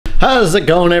How's it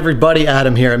going, everybody?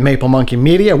 Adam here at Maple Monkey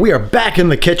Media. We are back in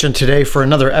the kitchen today for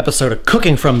another episode of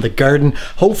Cooking from the Garden.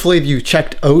 Hopefully you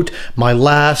checked out my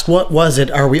last, what was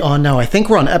it, are we on now? I think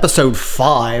we're on episode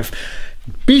 5.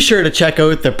 Be sure to check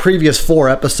out the previous 4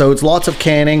 episodes, lots of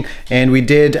canning, and we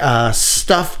did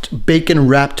stuffed bacon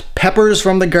wrapped peppers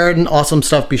from the garden. Awesome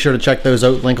stuff. Be sure to check those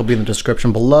out. Link will be in the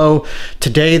description below.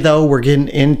 Today though, we're getting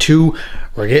into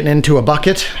a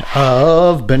bucket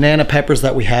of banana peppers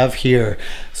that we have here.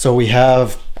 So we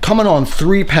have coming on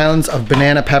 3 pounds of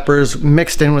banana peppers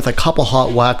mixed in with a couple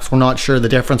hot wax. We're not sure the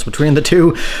difference between the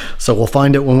two, so we'll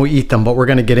find it when we eat them, but we're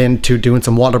gonna get into doing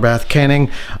some water bath canning,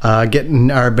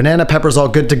 getting our banana peppers all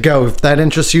good to go. If that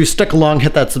interests you, stick along,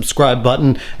 hit that subscribe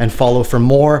button and follow for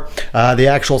more. The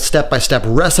actual step-by-step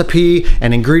recipe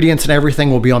and ingredients and everything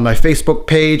will be on my Facebook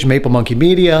page, Maple Monkey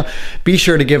Media. Be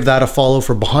sure to give that a follow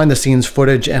for behind the scenes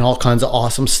footage and all kinds of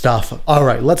awesome stuff. All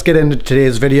right, let's get into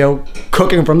today's video,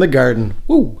 cooking from the garden.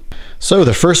 Woo! So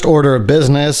the first order of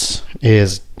business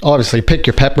is obviously pick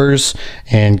your peppers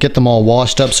and get them all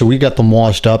washed up. So we got them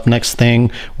washed up. Next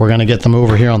thing, we're gonna get them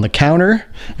over here on the counter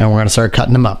and we're gonna start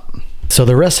cutting them up. So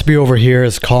the recipe over here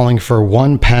is calling for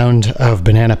 1 pound of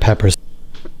banana peppers.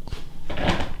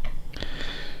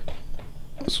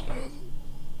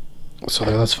 So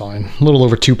that's fine. A little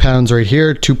over 2 pounds right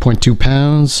here, 2.2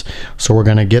 pounds. So we're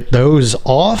gonna get those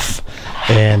off.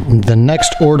 And the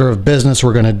next order of business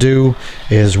we're gonna do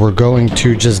is we're going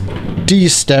to just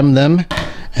de-stem them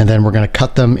and then we're gonna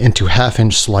cut them into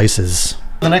 1/2-inch slices.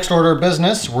 The next order of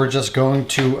business, we're just going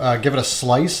to give it a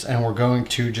slice and we're going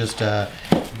to just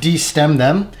de-stem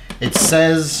them. It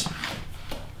says,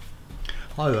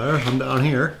 hi there, I'm down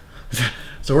here.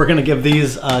 So we're gonna give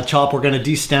these a chop, we're gonna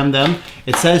de-stem them.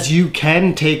 It says you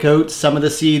can take out some of the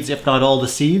seeds, if not all the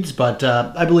seeds, but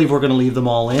I believe we're gonna leave them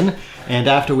all in. And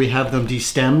after we have them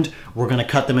de-stemmed, we're gonna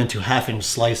cut them into 1/2-inch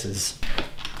slices.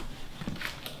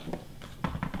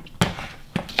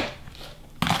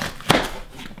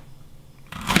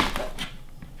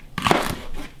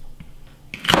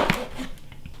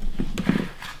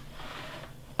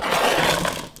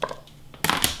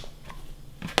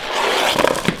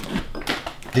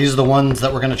 These are the ones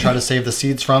that we're gonna try to save the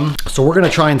seeds from. So we're gonna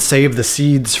try and save the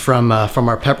seeds from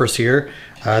our peppers here.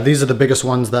 These are the biggest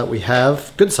ones that we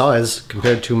have. Good size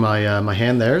compared to my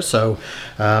hand there. So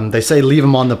they say leave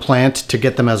them on the plant to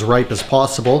get them as ripe as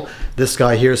possible. This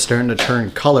guy here is starting to turn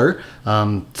color.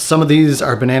 Some of these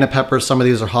are banana peppers, some of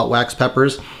these are hot wax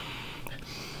peppers.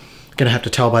 Gonna have to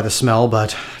tell by the smell,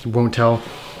 but you won't tell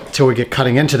until we get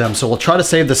cutting into them. So we'll try to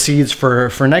save the seeds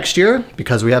for next year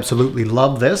because we absolutely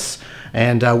love this.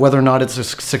 And whether or not it's a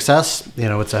success, you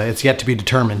know, it's yet to be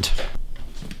determined.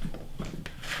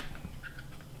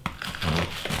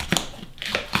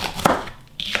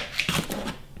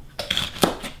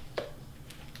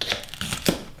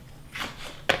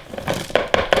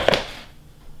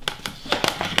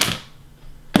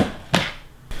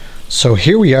 So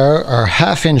here we are, our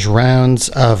 1/2-inch rounds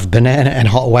of banana and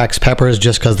hot wax peppers,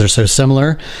 just because they're so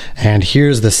similar. And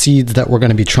here's the seeds that we're going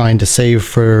to be trying to save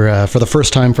for the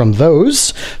first time from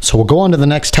those. So we'll go on to the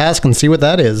next task and see what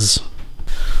that is.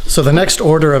 So the next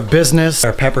order of business,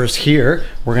 our peppers here,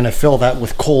 we're going to fill that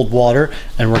with cold water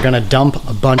and we're going to dump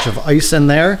a bunch of ice in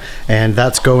there. And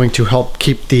that's going to help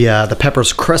keep the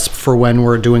peppers crisp for when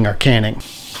we're doing our canning.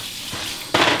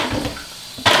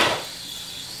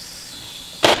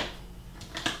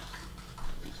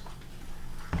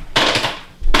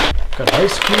 Got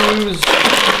ice cubes,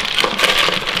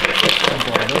 dump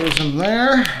all those in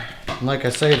there. And like I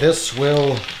say, this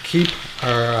will keep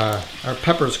our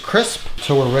peppers crisp,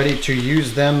 so we're ready to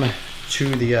use them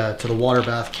to the water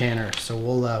bath canner. So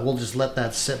we'll just let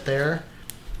that sit there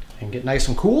and get nice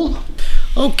and cool.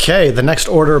 Okay, the next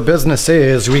order of business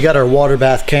is we got our water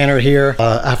bath canner here.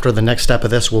 After the next step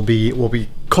of this, we'll be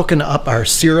cooking up our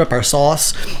syrup, our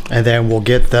sauce, and then we'll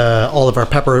get all of our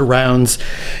pepper rounds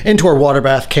into our water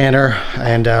bath canner,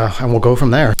 and we'll go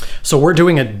from there. So we're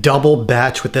doing a double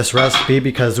batch with this recipe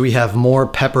because we have more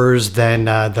peppers than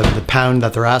the pound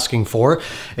that they're asking for.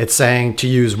 It's saying to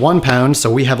use 1 pound, so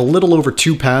we have a little over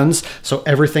 2 pounds. So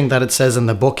everything that it says in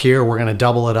the book here, we're gonna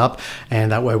double it up,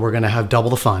 and that way we're gonna have double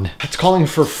the fun. It's calling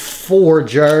for 4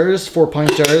 jars,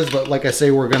 4-pint jars, but like I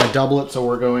say, we're gonna double it, so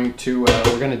we're going to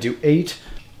do 8.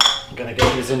 I'm gonna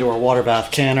get these into our water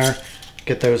bath canner,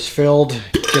 get those filled,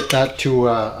 get that to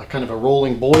a kind of a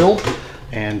rolling boil,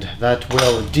 and that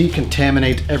will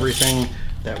decontaminate everything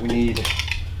that we need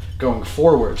going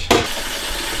forward.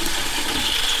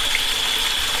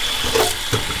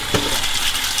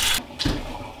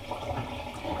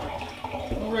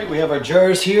 All right, we have our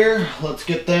jars here. Let's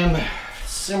get them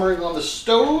simmering on the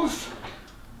stove.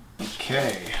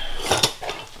 Okay.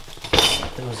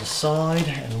 Set those aside.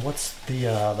 And what's the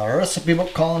recipe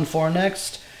book calling for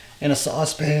next? In a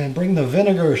saucepan, bring the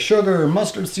vinegar, sugar,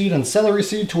 mustard seed, and celery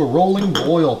seed to a rolling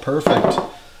boil. Perfect.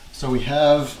 So we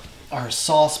have our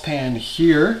saucepan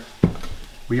here.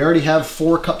 We already have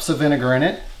 4 cups of vinegar in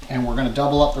it, and we're going to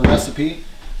double up the recipe.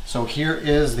 So here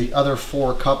is the other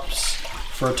 4 cups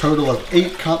for a total of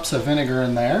 8 cups of vinegar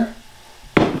in there.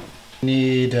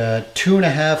 Need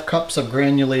 2.5 cups of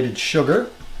granulated sugar.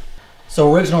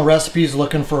 So original recipe is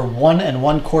looking for 1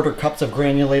 1/4 cups of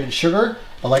granulated sugar.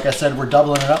 But like I said, we're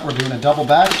doubling it up. We're doing a double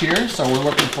batch here. So we're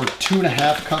looking for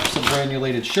 2.5 cups of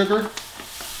granulated sugar.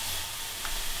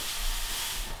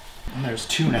 And there's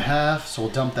 2.5, so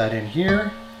we'll dump that in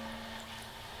here.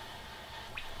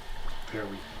 There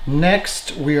we go.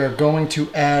 Next, we are going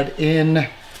to add in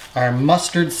our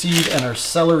mustard seed and our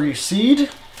celery seed.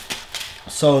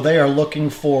 So they are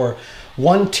looking for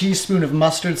 1 teaspoon of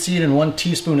mustard seed and 1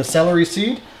 teaspoon of celery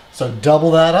seed. So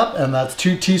double that up, and that's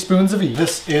 2 teaspoons of each.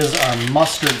 This is our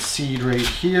mustard seed right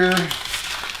here.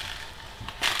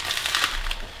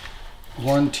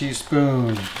 1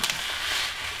 teaspoon.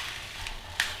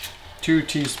 2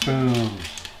 teaspoons.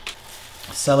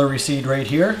 Celery seed right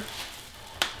here.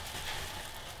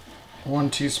 1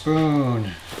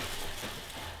 teaspoon.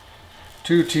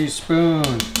 2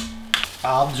 teaspoons.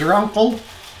 Bob's your uncle,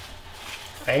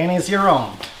 Fanny's your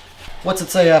aunt. What's it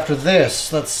say after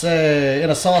this? Let's say in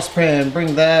a saucepan, bring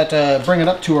it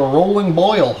up to a rolling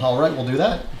boil. All right, we'll do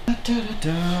that.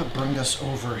 Bring this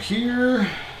over here.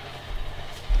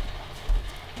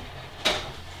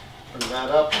 Bring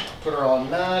that up, put her on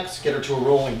max, get her to a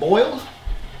rolling boil.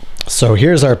 So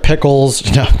here's our pickles.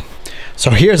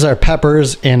 So here's our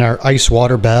peppers in our ice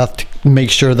water bath to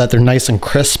make sure that they're nice and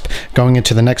crisp going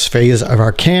into the next phase of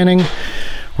our canning.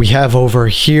 We have over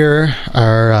here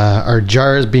our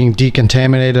jars being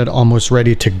decontaminated, almost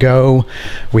ready to go.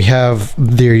 We have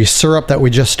the syrup that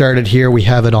we just started here. We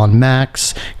have it on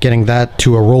max, getting that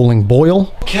to a rolling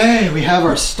boil. Okay, we have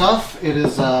our stuff. It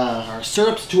is our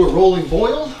syrups to a rolling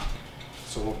boil.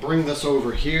 So we'll bring this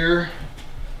over here.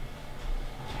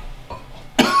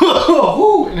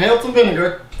 Ooh, inhaled some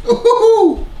vinegar.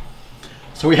 Ooh.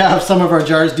 So we have some of our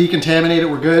jars decontaminated.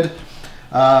 We're good.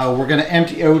 We're going to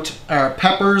empty out our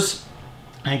peppers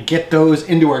and get those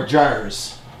into our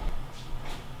jars.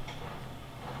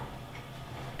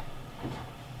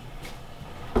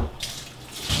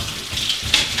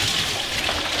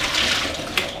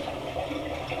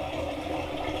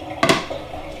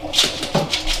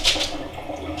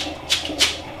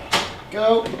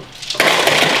 Go.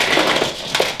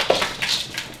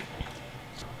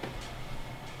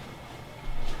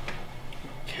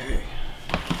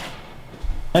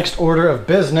 Next order of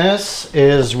business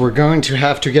is we're going to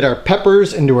have to get our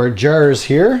peppers into our jars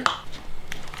here.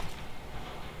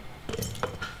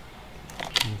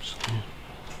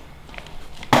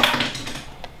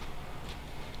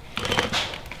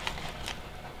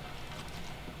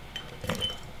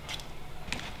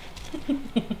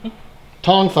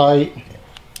 Tongue fight.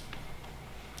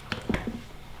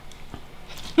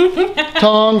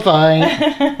 Tongue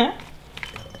fight.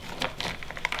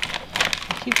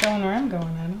 Keep going where I'm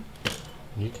going, honey.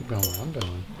 You keep going where I'm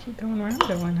going. Keep going where I'm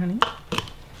going, honey.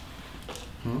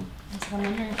 Hmm? So I'm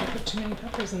wondering if I put too many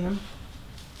peppers in them.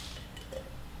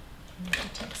 I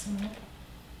have to take some out.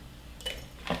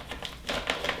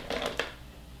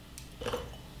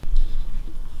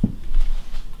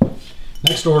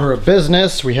 Next order of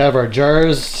business, we have our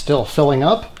jars still filling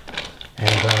up.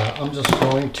 And I'm just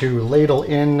going to ladle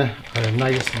in our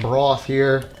nice broth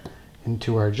here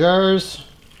into our jars.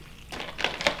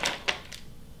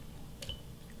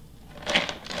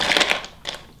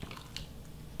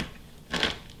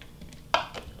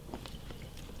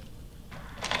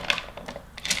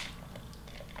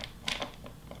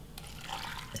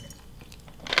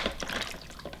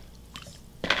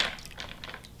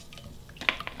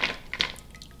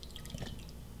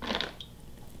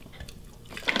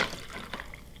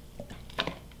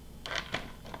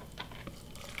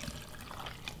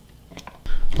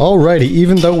 Alrighty,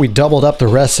 even though we doubled up the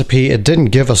recipe, it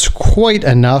didn't give us quite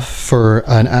enough for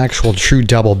an actual true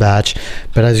double batch.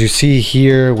 But as you see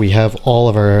here, we have all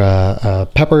of our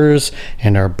peppers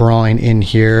and our brine in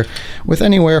here with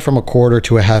anywhere from 1/4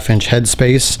 to a 1/2 inch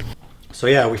headspace. So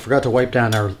yeah, we forgot to wipe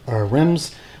down our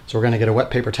rims. So we're gonna get a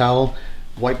wet paper towel,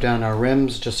 wipe down our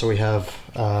rims just so we have,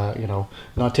 you know,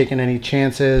 not taking any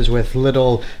chances with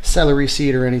little celery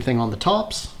seed or anything on the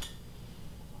tops.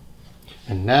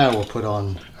 And now we'll put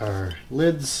on our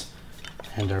lids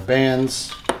and our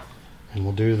bands, and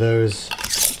we'll do those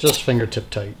just fingertip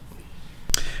tight.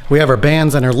 We have our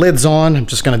bands and our lids on. I'm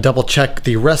just going to double check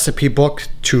the recipe book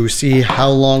to see how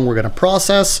long we're going to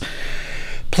process.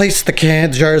 Place the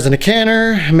jars in a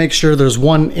canner, make sure there's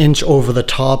 1 inch over the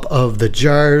top of the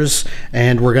jars,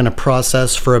 and we're going to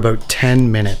process for about 10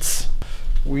 minutes.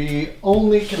 We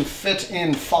only can fit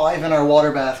in 5 in our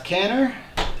water bath canner.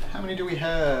 How many do we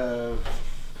have?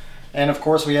 And of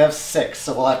course we have 6,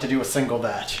 so we'll have to do a single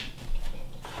batch.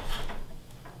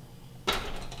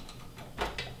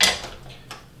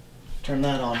 Turn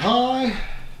that on high,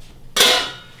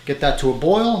 get that to a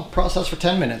boil, process for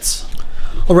 10 minutes.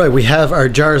 All right, we have our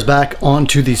jars back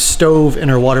onto the stove in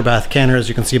our water bath canner, as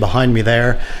you can see behind me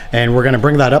there, and we're going to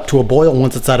bring that up to a boil.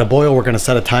 Once it's at a boil, we're going to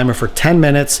set a timer for 10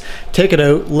 minutes, take it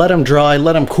out, let them dry,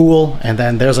 let them cool, and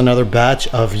then there's another batch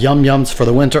of yum yums for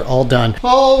the winter all done.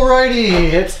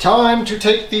 Alrighty, it's time to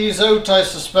take these out, I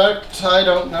suspect. I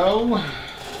don't know.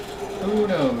 Who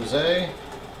knows, eh?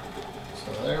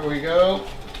 So there we go.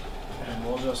 And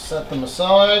we'll just set them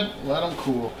aside, let them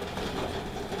cool.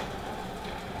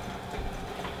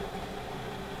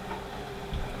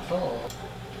 Four,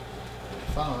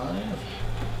 5.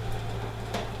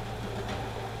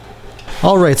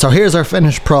 Alright, so here's our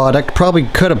finished product. Probably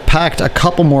could have packed a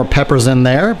couple more peppers in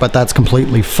there, but that's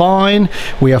completely fine.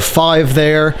 We have 5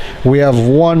 there. We have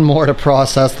 1 more to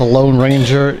process, the Lone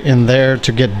Ranger, in there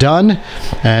to get done.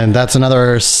 And that's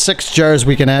another 6 jars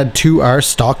we can add to our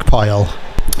stockpile.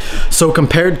 So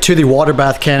compared to the water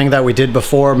bath canning that we did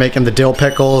before, making the dill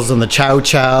pickles and the chow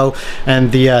chow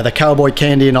and the cowboy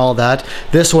candy and all that,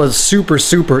 this was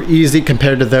super easy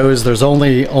compared to those. There's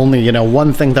only you know,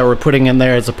 1 thing that we're putting in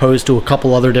there as opposed to a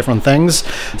couple other different things,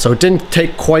 so it didn't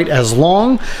take quite as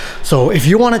long. So if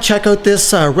you want to check out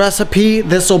this recipe,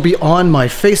 this will be on my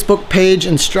Facebook page,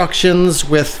 instructions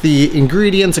with the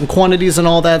ingredients and quantities and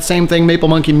all that. Same thing, Maple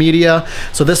Monkey Media.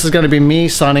 So this is going to be me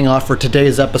signing off for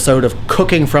today's episode of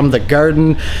Cooking from the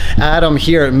Garden. Adam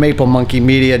here at Maple Monkey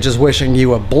Media, just wishing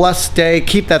you a blessed day.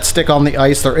 Keep that stick on the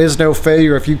ice. There is no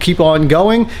failure if you keep on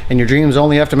going, and your dreams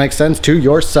only have to make sense to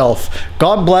yourself.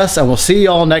 God bless, and we'll see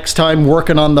y'all next time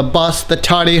working on the bus, the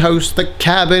tiny house, the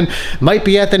cabin, might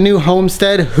be at the new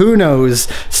homestead, who knows.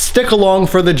 Stick along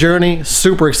for the journey.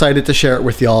 Super excited to share it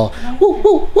with y'all. Woo,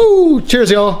 woo, woo.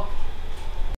 Cheers, y'all.